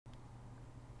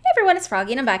everyone, it's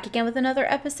Froggy, and I'm back again with another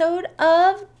episode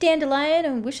of Dandelion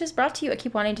and Wishes brought to you. I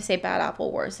keep wanting to say Bad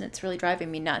Apple Wars, and it's really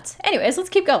driving me nuts. Anyways, let's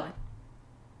keep going.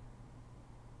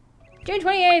 June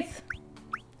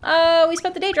 28th. We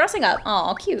spent the day dressing up.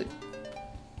 Aw, cute.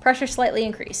 Pressure slightly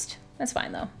increased. That's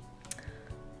fine, though.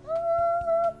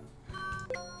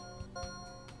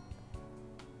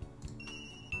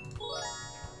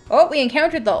 Oh, we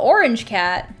encountered the orange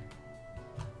cat.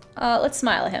 Let's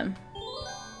smile at him.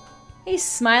 He's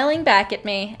smiling back at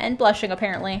me, and blushing,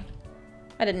 apparently.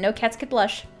 I didn't know cats could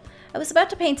blush. I was about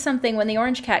to paint something when the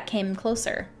orange cat came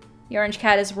closer. The orange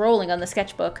cat is rolling on the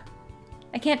sketchbook.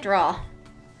 I can't draw.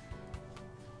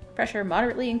 Pressure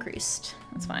moderately increased.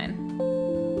 That's fine.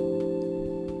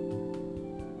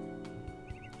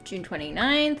 June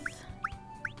 29th.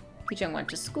 Heejung went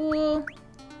to school.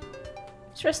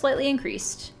 Stress slightly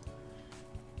increased.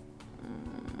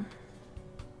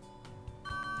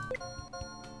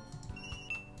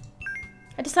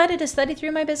 I decided to study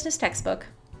through my business textbook.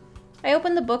 I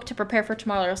opened the book to prepare for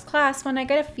tomorrow's class when I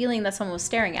got a feeling that someone was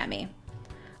staring at me.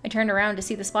 I turned around to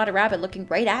see the spotted rabbit looking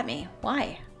right at me.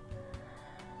 Why?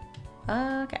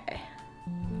 Okay.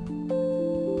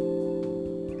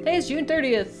 Today is June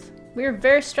 30th. We are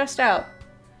very stressed out.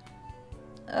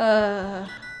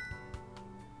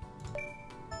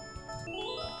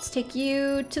 Let's take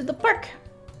you to the park.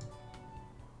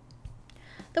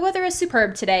 The weather is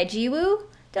superb today, Jiwoo.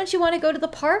 Don't you want to go to the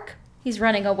park? He's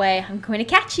running away. I'm going to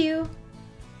catch you.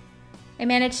 I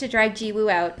managed to drag Jiwoo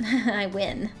out. I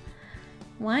win.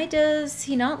 Why does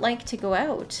he not like to go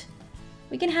out?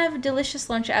 We can have a delicious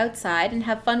lunch outside and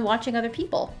have fun watching other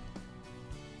people.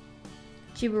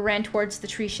 Jiwoo ran towards the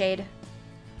tree shade.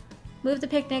 Move the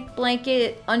picnic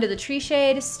blanket under the tree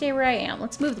shade. Stay where I am.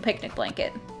 Let's move the picnic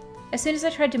blanket. As soon as I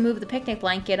tried to move the picnic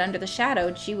blanket under the shadow,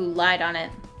 Jiwoo lied on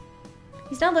it.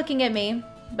 He's not looking at me.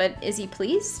 But is he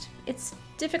pleased? It's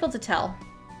difficult to tell.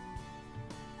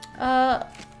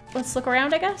 Let's look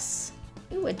around, I guess.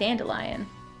 Ooh, a dandelion.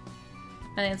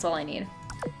 I think that's all I need.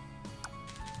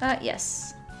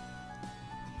 Yes.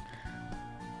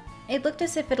 It looked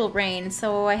as if it'll rain,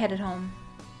 so I headed home.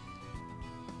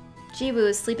 Jiwoo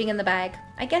is sleeping in the bag.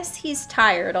 I guess he's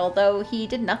tired, although he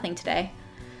did nothing today.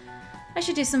 I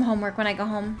should do some homework when I go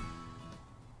home.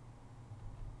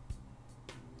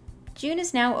 June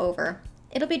is now over.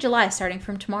 It'll be July starting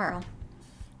from tomorrow.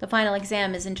 The final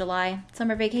exam is in July.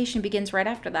 Summer vacation begins right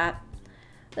after that.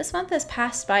 This month has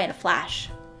passed by in a flash.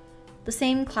 The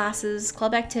same classes,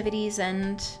 club activities,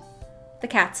 and the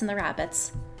cats and the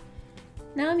rabbits.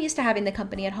 Now I'm used to having the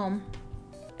company at home.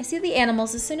 I see the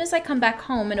animals as soon as I come back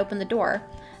home and open the door.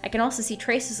 I can also see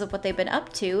traces of what they've been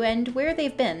up to and where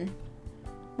they've been.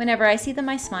 Whenever I see them,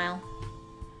 I smile.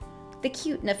 The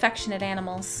cute and affectionate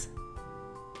animals.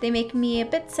 They make me a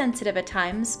bit sensitive at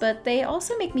times, but they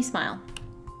also make me smile.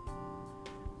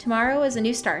 Tomorrow is a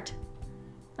new start.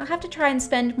 I'll have to try and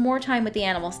spend more time with the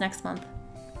animals next month.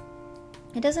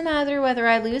 It doesn't matter whether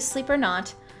I lose sleep or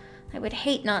not. I would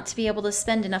hate not to be able to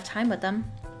spend enough time with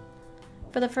them.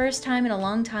 For the first time in a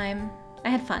long time,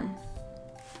 I had fun.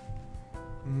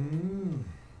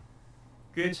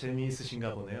 꽤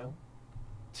재미있으신가 보네요.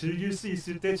 즐길 수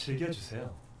있을 때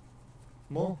즐겨주세요.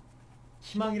 뭐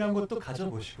희망이란 것도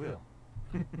가져보시고요.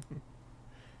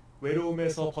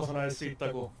 외로움에서 벗어날 수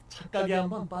있다고 착각에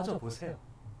한번 빠져보세요.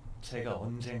 제가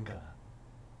언젠가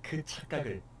그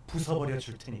착각을 부숴버려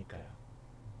줄 테니까요.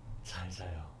 잘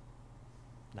자요,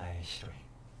 나의 히로인.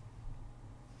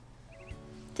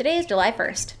 Today is July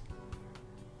 1st.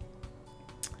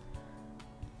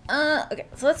 Okay,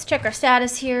 so let's check our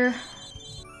status here.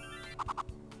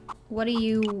 What do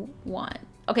you want?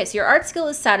 Okay, so your art skill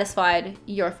is satisfied.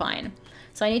 You're fine.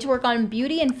 So I need to work on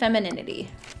beauty and femininity.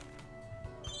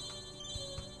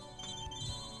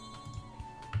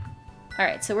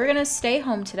 Alright, so we're gonna stay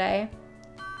home today.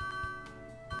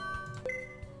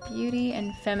 Beauty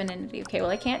and femininity. Okay, well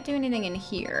I can't do anything in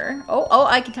here. Oh,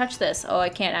 I can touch this. Oh, I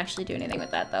can't actually do anything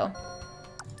with that though.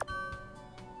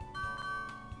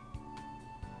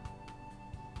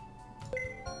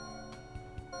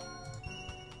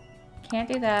 Can't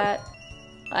do that.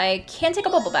 I can take a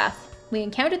bubble bath. We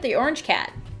encountered the orange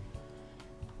cat.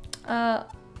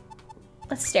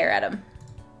 Let's stare at him.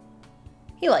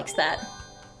 He likes that.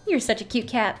 You're such a cute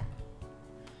cat.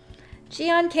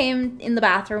 Jian came in the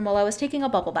bathroom while I was taking a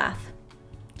bubble bath.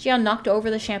 Jian knocked over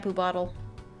the shampoo bottle.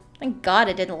 Thank God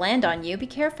it didn't land on you. Be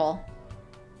careful.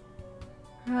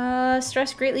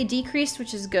 Stress greatly decreased,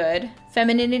 which is good.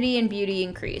 Femininity and beauty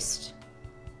increased.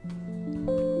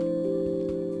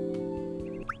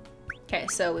 Okay,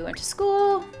 so we went to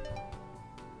school.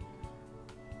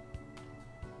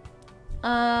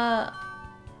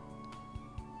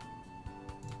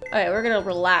 Alright, we're gonna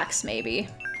relax, maybe.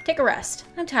 Take a rest.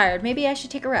 I'm tired. Maybe I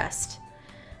should take a rest.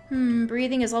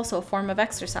 Breathing is also a form of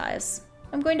exercise.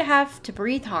 I'm going to have to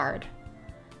breathe hard.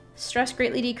 Stress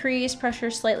greatly decreased,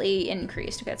 pressure slightly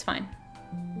increased. Okay, that's fine.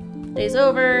 Day's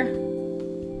over.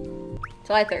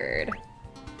 July 3rd.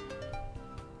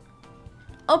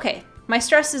 Okay, my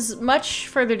stress is much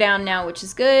further down now, which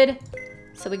is good.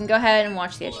 So we can go ahead and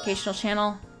watch the educational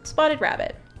channel. Spotted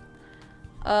Rabbit.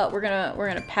 We're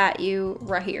gonna pat you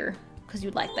right here, because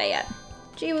you'd like that.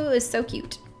 Jiwoo is so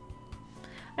cute.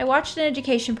 I watched an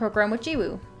education program with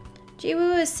Jiwoo.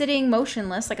 Jiwoo is sitting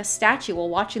motionless like a statue while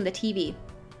watching the TV.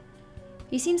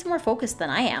 He seems more focused than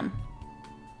I am.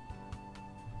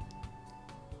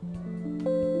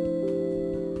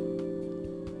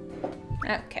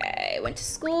 Okay, went to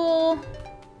school.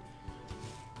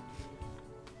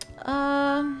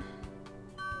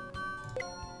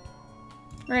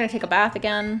 We're gonna take a bath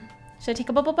again. Should I take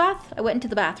a bubble bath? I went into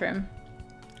the bathroom.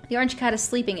 The orange cat is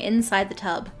sleeping inside the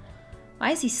tub.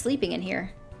 Why is he sleeping in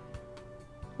here?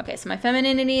 Okay, so my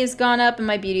femininity has gone up and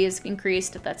my beauty has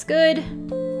increased. That's good.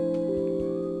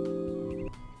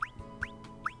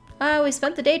 We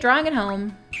spent the day drawing at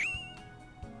home.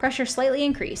 Pressure slightly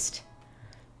increased.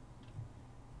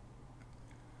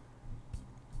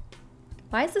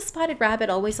 Why is the spotted rabbit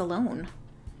always alone?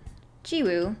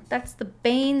 Jiwoo, that's the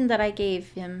bane that I gave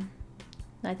him.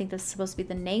 I think that's supposed to be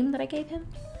the name that I gave him.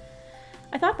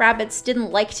 I thought rabbits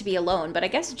didn't like to be alone, but I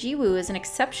guess Jiwoo is an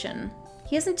exception.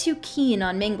 He isn't too keen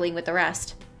on mingling with the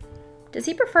rest. Does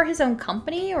he prefer his own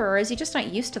company, or is he just not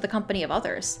used to the company of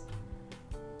others?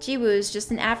 Jiwoo is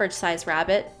just an average-sized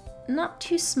rabbit, not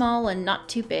too small and not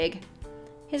too big.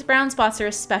 His brown spots are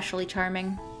especially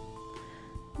charming.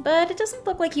 But it doesn't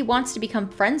look like he wants to become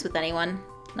friends with anyone,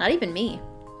 not even me.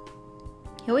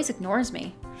 He always ignores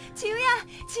me. 지우야!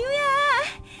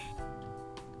 지우야!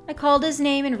 I called his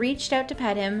name and reached out to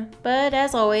pet him, but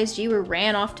as always, Jiwoo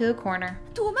ran off to the corner.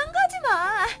 도망가지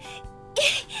마!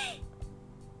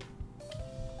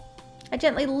 I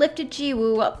gently lifted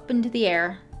Jiwoo up into the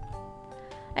air.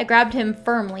 I grabbed him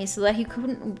firmly so that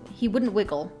he wouldn't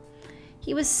wiggle.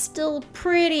 He was still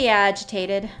pretty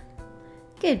agitated.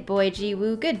 Good boy,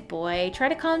 Jiwoo, good boy. Try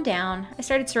to calm down. I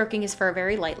started stroking his fur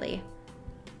very lightly.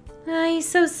 Ah, he's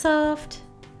so soft.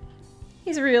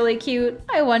 He's really cute.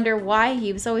 I wonder why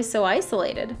he was always so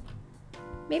isolated.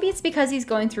 Maybe it's because he's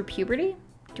going through puberty?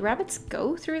 Do rabbits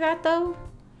go through that, though?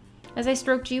 As I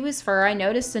stroked Jiwoo's fur, I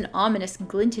noticed an ominous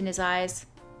glint in his eyes.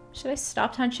 Should I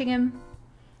stop touching him?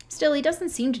 Still, he doesn't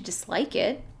seem to dislike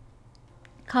it.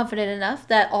 Confident enough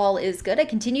that all is good, I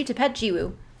continue to pet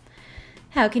Jiwoo.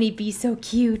 How can he be so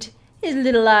cute? His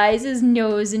little eyes, his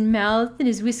nose and mouth, and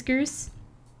his whiskers.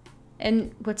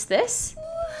 And what's this?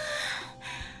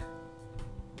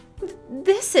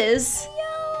 This is...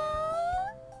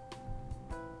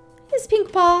 his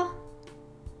pink paw.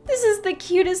 This is the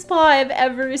cutest paw I've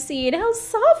ever seen. How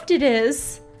soft it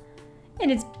is.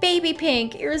 And it's baby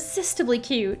pink, irresistibly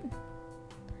cute.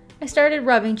 I started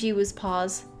rubbing Jiwoo's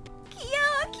paws.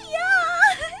 귀여워,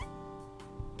 귀여워!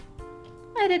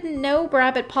 I didn't know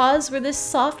rabbit paws were this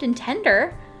soft and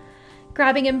tender.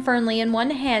 Grabbing him firmly in one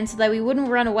hand so that we wouldn't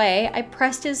run away, I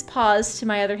pressed his paws to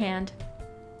my other hand.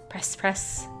 Press,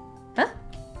 press. Huh?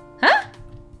 Huh?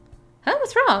 Huh?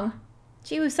 What's wrong?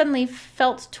 Jiwoo suddenly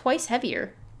felt twice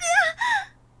heavier.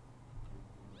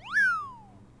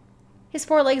 His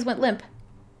forelegs went limp.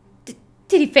 Did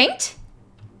he faint?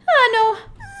 Ah, no.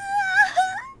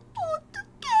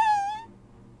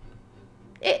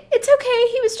 It's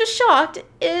okay. He was just shocked.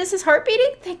 Is his heart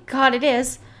beating? Thank God it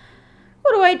is.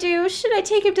 What do I do? Should I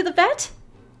take him to the vet?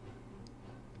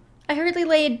 I hurriedly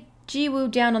laid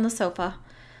Jiwoo down on the sofa.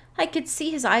 I could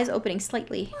see his eyes opening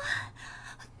slightly.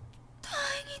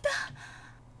 다행이다.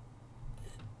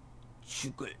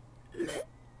 죽을래?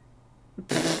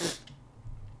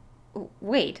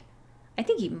 Wait, I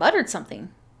think he muttered something.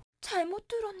 잘못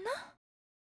들었나?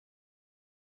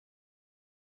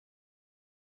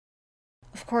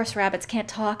 Of course rabbits can't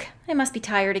talk. I must be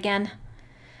tired again.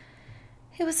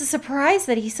 It was a surprise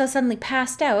that he so suddenly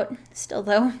passed out. Still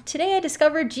though, today I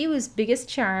discovered Jiwoo's biggest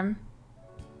charm.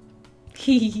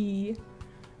 Hee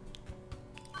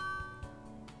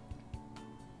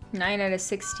 9 out of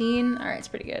 16. Alright, it's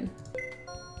pretty good.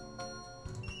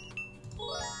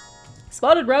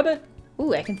 Spotted rabbit.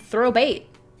 Ooh, I can throw bait.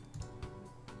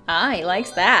 Ah, he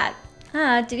likes that.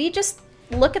 Did he just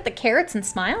look at the carrots and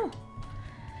smile?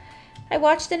 I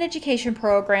watched an education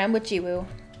program with Jiwoo.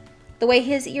 The way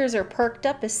his ears are perked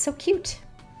up is so cute.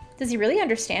 Does he really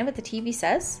understand what the TV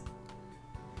says?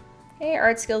 Okay,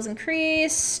 art skills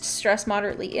increased, stress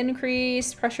moderately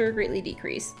increased, pressure greatly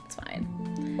decreased. It's fine.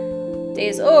 Day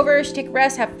is over, should take a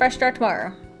rest, have a fresh start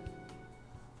tomorrow.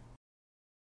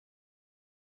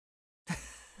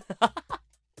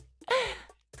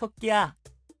 토끼야,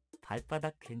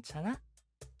 발바닥 괜찮아?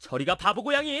 저리가 바보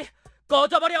고양이!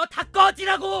 꺼져버려! 다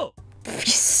꺼지라고! He's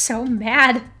so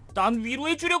mad. 난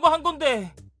위로해 주려고 한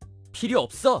건데. 필요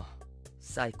없어.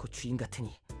 사이코 주인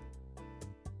같으니.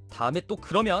 다음에 또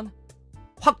그러면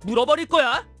확 물어버릴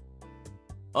거야.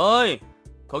 어이,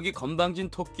 거기 건방진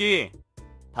토끼.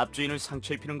 밥 주인을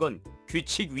상처 입히는 건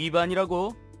규칙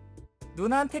위반이라고.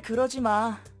 누나한테 그러지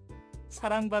마.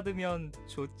 사랑받으면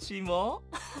좋지 뭐.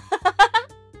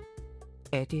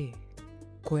 에디,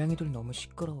 고양이들 너무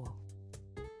시끄러워.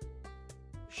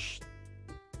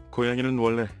 고양이는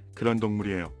원래 그런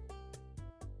동물이에요.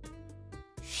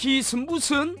 쉿은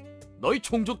무슨? 너희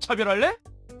종족 차별할래?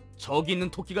 저기 있는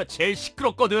토끼가 제일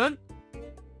시끄럽거든.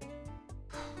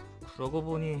 그러고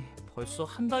보니 벌써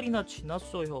한 달이나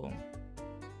지났어, 형.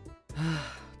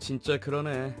 진짜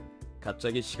그러네.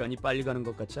 갑자기 시간이 빨리 가는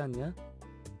것 같지 않냐?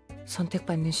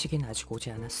 선택받는 시기는 아직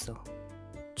오지 않았어.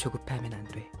 조급해하면 안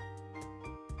돼.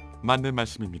 맞는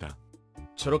말씀입니다.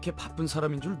 저렇게 바쁜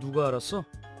사람인 줄 누가 알았어?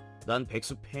 난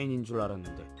백수 팬인 줄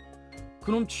알았는데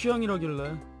그놈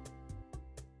취향이라길래.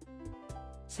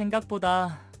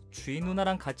 생각보다 주인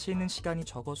누나랑 같이 있는 시간이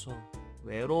적어서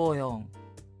외로워, 형.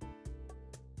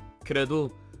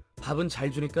 그래도 밥은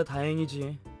잘 주니까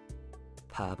다행이지.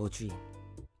 바보 주인.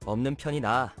 없는 편이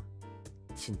나아.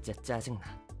 진짜 짜증나.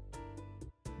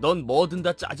 넌 뭐든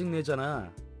다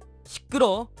짜증내잖아.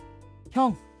 시끄러.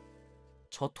 형,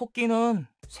 저 토끼는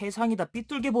세상이 다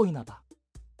삐뚤게 보이나 봐.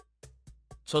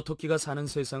 저 토끼가 사는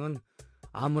세상은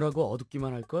암울하고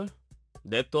어둡기만 할걸?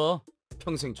 냅둬.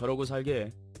 평생 저러고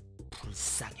살게.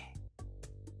 불쌍해.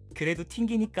 그래도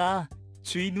튕기니까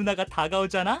주인 누나가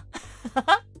다가오잖아?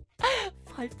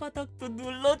 발바닥도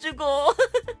눌러주고.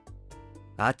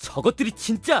 아, 저것들이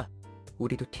진짜!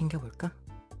 우리도 튕겨볼까?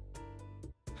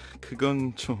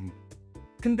 그건 좀...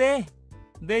 근데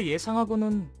내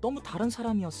예상하고는 너무 다른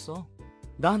사람이었어.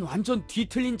 난 완전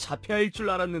뒤틀린 자폐아일 줄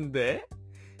알았는데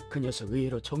그 녀석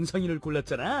의외로 정상인을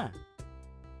골랐잖아.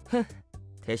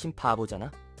 대신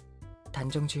바보잖아.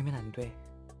 단정 지으면 안 돼.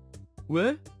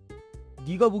 왜?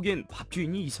 네가 보기엔 밥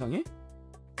주인이 이상해?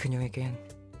 그녀에겐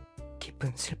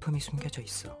깊은 슬픔이 숨겨져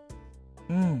있어.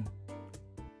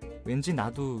 왠지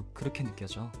나도 그렇게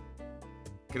느껴져.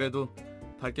 그래도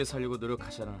밝게 살려고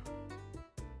노력하잖아.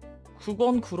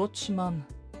 그건 그렇지만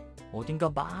어딘가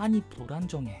많이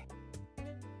불안정해.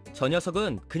 저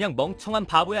녀석은 그냥 멍청한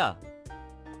바보야.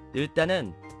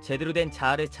 일단은 제대로 된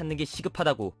자아를 찾는 게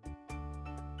시급하다고.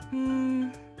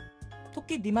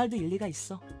 토끼 네 말도 일리가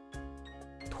있어.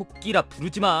 토끼라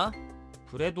부르지 마.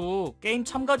 그래도 게임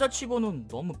참가자 치고는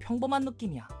너무 평범한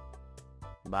느낌이야.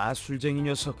 마술쟁이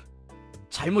녀석.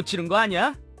 잘못 치른 거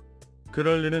아니야?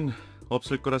 그럴 리는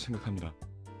없을 거라 생각합니다.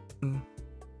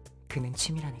 그는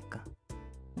치밀하니까.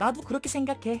 나도 그렇게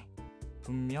생각해.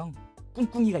 분명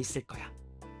꿍꿍이가 있을 거야.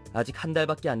 아직 한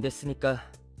달밖에 안 됐으니까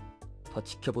더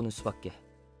지켜보는 수밖에.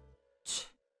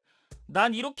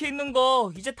 난 이렇게 있는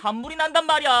거 이제 단물이 난단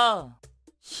말이야.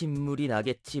 신물이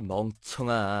나겠지,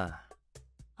 멍청아.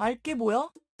 알게 뭐야?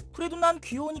 그래도 난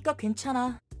귀여우니까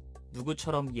괜찮아.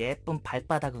 누구처럼 예쁜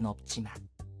발바닥은 없지만.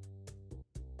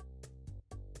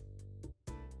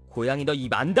 고양이 너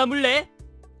입 안 다물래?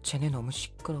 쟤네 너무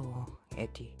시끄러워,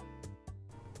 에디.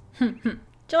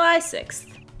 July 6th.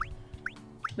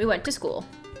 We went to school.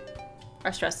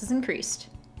 Our stress has increased.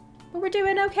 But we're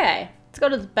doing okay. Let's go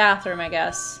to the bathroom, I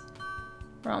guess.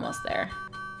 We're almost there.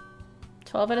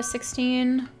 12 out of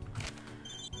 16.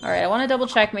 Alright, I want to double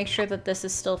check, make sure that this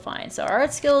is still fine. So our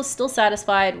art skill is still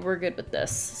satisfied. We're good with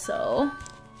this. So,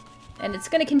 and it's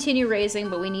going to continue raising,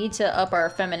 but we need to up our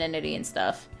femininity and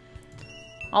stuff.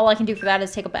 All I can do for that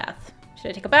is take a bath. Should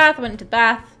I take a bath? I went into the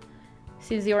bath.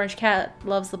 Seems the orange cat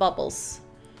loves the bubbles.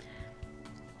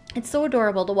 It's so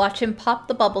adorable to watch him pop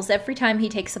the bubbles every time he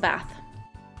takes a bath.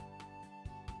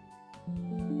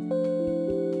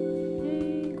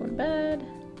 Okay, going to bed.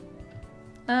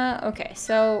 Okay,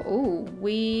 so, ooh,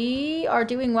 we are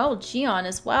doing well with Gion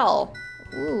as well.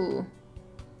 Ooh,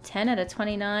 10 out of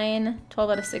 29, 12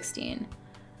 out of 16.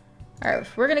 Alright,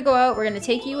 we're gonna go out, we're gonna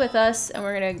take you with us, and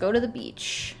we're gonna go to the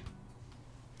beach.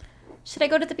 Should I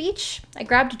go to the beach? I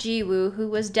grabbed Jiwoo, who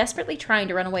was desperately trying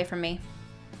to run away from me.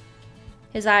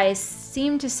 His eyes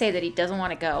seem to say that he doesn't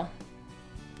want to go.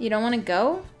 You don't want to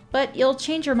go? But you'll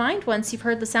change your mind once you've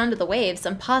heard the sound of the waves,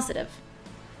 I'm positive.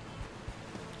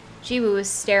 Jiwoo is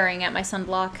staring at my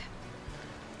sunblock.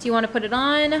 Do you want to put it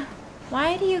on?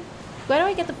 Why do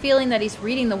I get the feeling that he's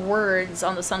reading the words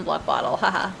on the sunblock bottle?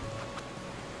 Haha.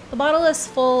 The bottle is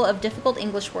full of difficult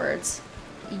English words.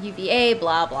 UVA,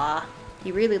 blah blah.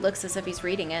 He really looks as if he's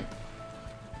reading it.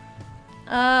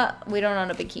 We don't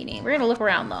own a bikini. We're gonna look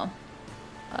around though.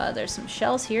 There's some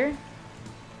shells here.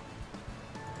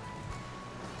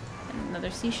 And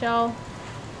another seashell.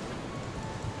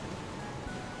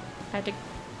 I don't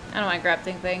want to grab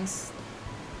things.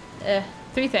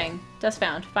 3 thing. Dust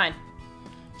found. Fine.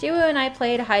 Jiwoo and I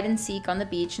played hide and seek on the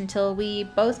beach until we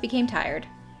both became tired.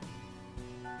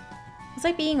 Was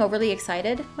I being overly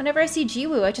excited? Whenever I see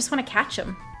Jiwoo, I just want to catch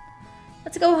him.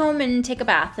 Let's go home and take a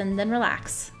bath and then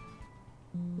relax.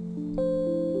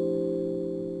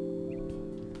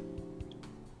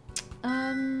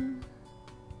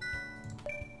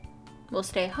 We'll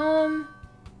stay home.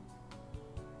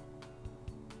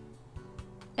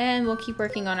 And we'll keep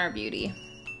working on our beauty.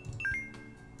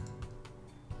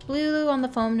 Blue on the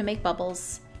foam to make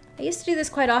bubbles. I used to do this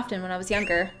quite often when I was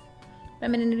younger.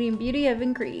 Femininity and beauty have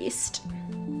increased.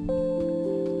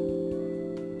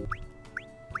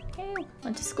 Okay,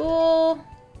 went to school.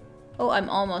 Oh, I'm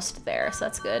almost there, so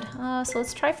that's good. So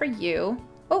let's try for you.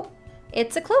 Oh,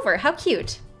 it's a clover. How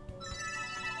cute.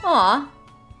 Aw,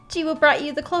 Jiwoo brought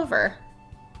you the clover.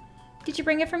 Did you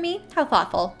bring it for me? How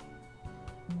thoughtful.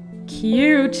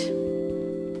 Cute.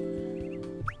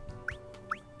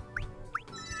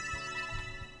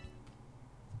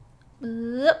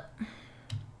 The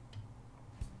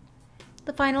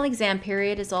final exam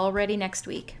period is already next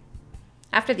week.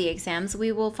 After the exams,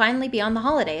 we will finally be on the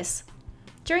holidays.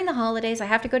 During the holidays, I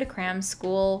have to go to cram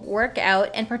school, work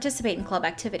out, and participate in club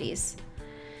activities.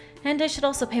 And I should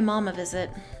also pay Mom a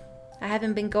visit. I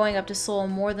haven't been going up to Seoul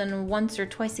more than once or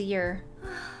twice a year.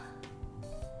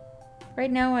 Right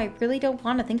now, I really don't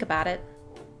want to think about it.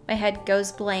 My head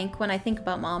goes blank when I think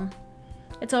about Mom.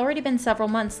 It's already been several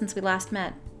months since we last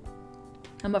met.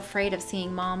 I'm afraid of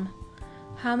seeing Mom.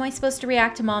 How am I supposed to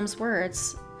react to Mom's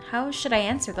words? How should I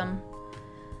answer them?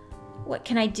 What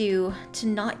can I do to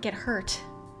not get hurt?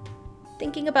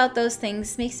 Thinking about those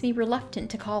things makes me reluctant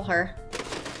to call her.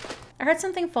 I heard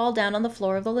something fall down on the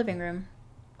floor of the living room.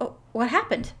 Oh, what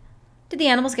happened? Did the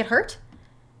animals get hurt?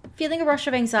 Feeling a rush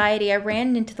of anxiety, I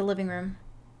ran into the living room.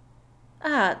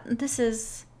 This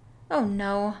is... Oh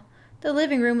no. The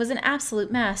living room was an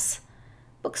absolute mess.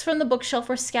 Books from the bookshelf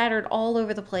were scattered all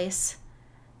over the place.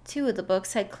 2 of the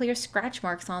books had clear scratch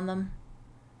marks on them.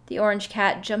 The orange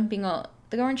cat's jumping all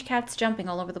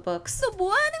over the books. 너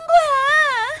뭐 하는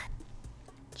거야?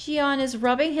 Jian is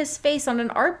rubbing his face on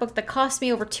an art book that cost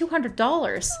me over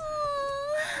 $200.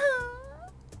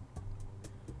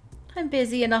 I'm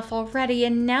busy enough already,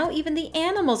 and now even the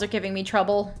animals are giving me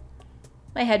trouble.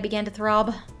 My head began to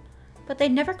throb, but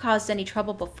they'd never caused any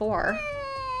trouble before.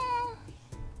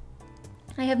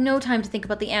 I have no time to think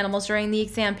about the animals during the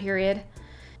exam period.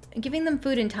 Giving them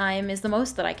food in time is the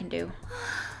most that I can do.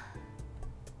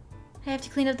 I have to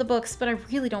clean up the books, but I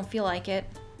really don't feel like it.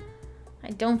 I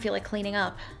don't feel like cleaning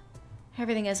up.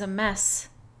 Everything is a mess,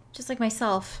 just like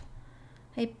myself.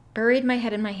 I buried my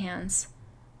head in my hands.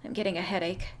 I'm getting a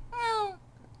headache.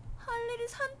 할 일이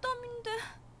산더미인데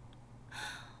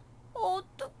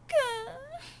어떡해.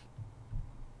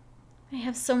 I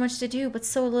have so much to do, but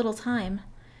so little time.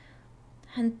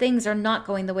 And things are not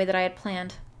going the way that I had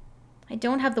planned. I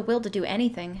don't have the will to do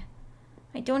anything.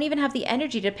 I don't even have the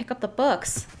energy to pick up the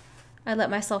books. I let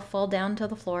myself fall down to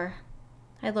the floor.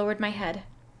 I lowered my head.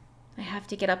 I have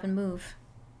to get up and move,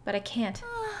 but I can't.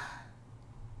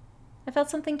 I felt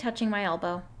something touching my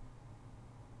elbow.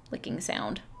 Licking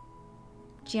sound.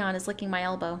 Jian is licking my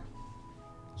elbow.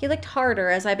 He licked harder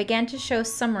as I began to show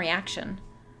some reaction.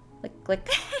 Lick, lick.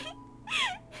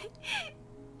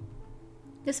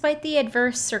 Despite the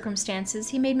adverse circumstances,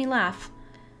 he made me laugh.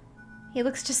 He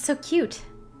looks just so cute.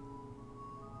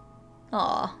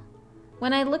 Aw.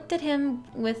 When I looked at him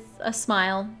with a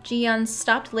smile, Jian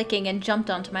stopped licking and jumped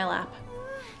onto my lap.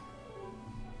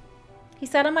 He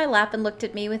sat on my lap and looked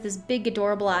at me with his big,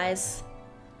 adorable eyes.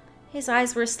 His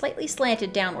eyes were slightly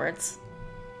slanted downwards.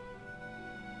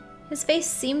 His face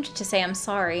seemed to say I'm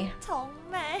sorry.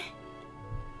 정말.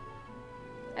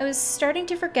 I was starting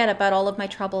to forget about all of my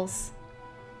troubles.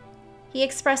 He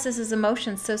expresses his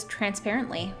emotions so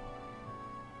transparently.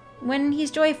 When he's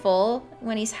joyful,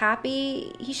 when he's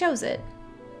happy, he shows it.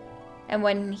 And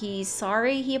when he's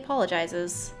sorry, he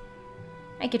apologizes.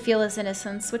 I could feel his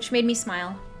innocence, which made me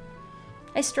smile.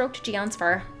 I stroked Jian's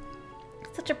fur.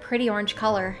 Such a pretty orange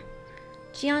color.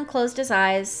 Jian closed his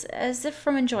eyes, as if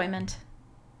from enjoyment.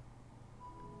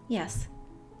 Yes.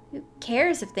 Who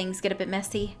cares if things get a bit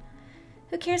messy?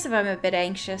 Who cares if I'm a bit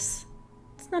anxious?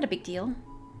 It's not a big deal.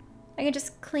 I can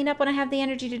just clean up when I have the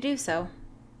energy to do so.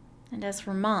 And as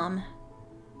for Mom,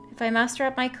 if I muster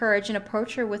up my courage and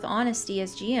approach her with honesty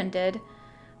as Jian did,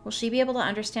 Will she be able to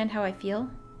understand how I feel?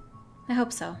 I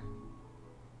hope so.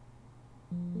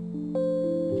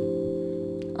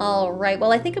 Alright,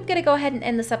 well I think I'm going to go ahead and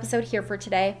end this episode here for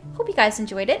today. Hope you guys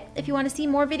enjoyed it. If you want to see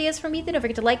more videos from me, then don't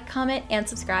forget to like, comment, and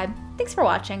subscribe. Thanks for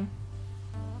watching.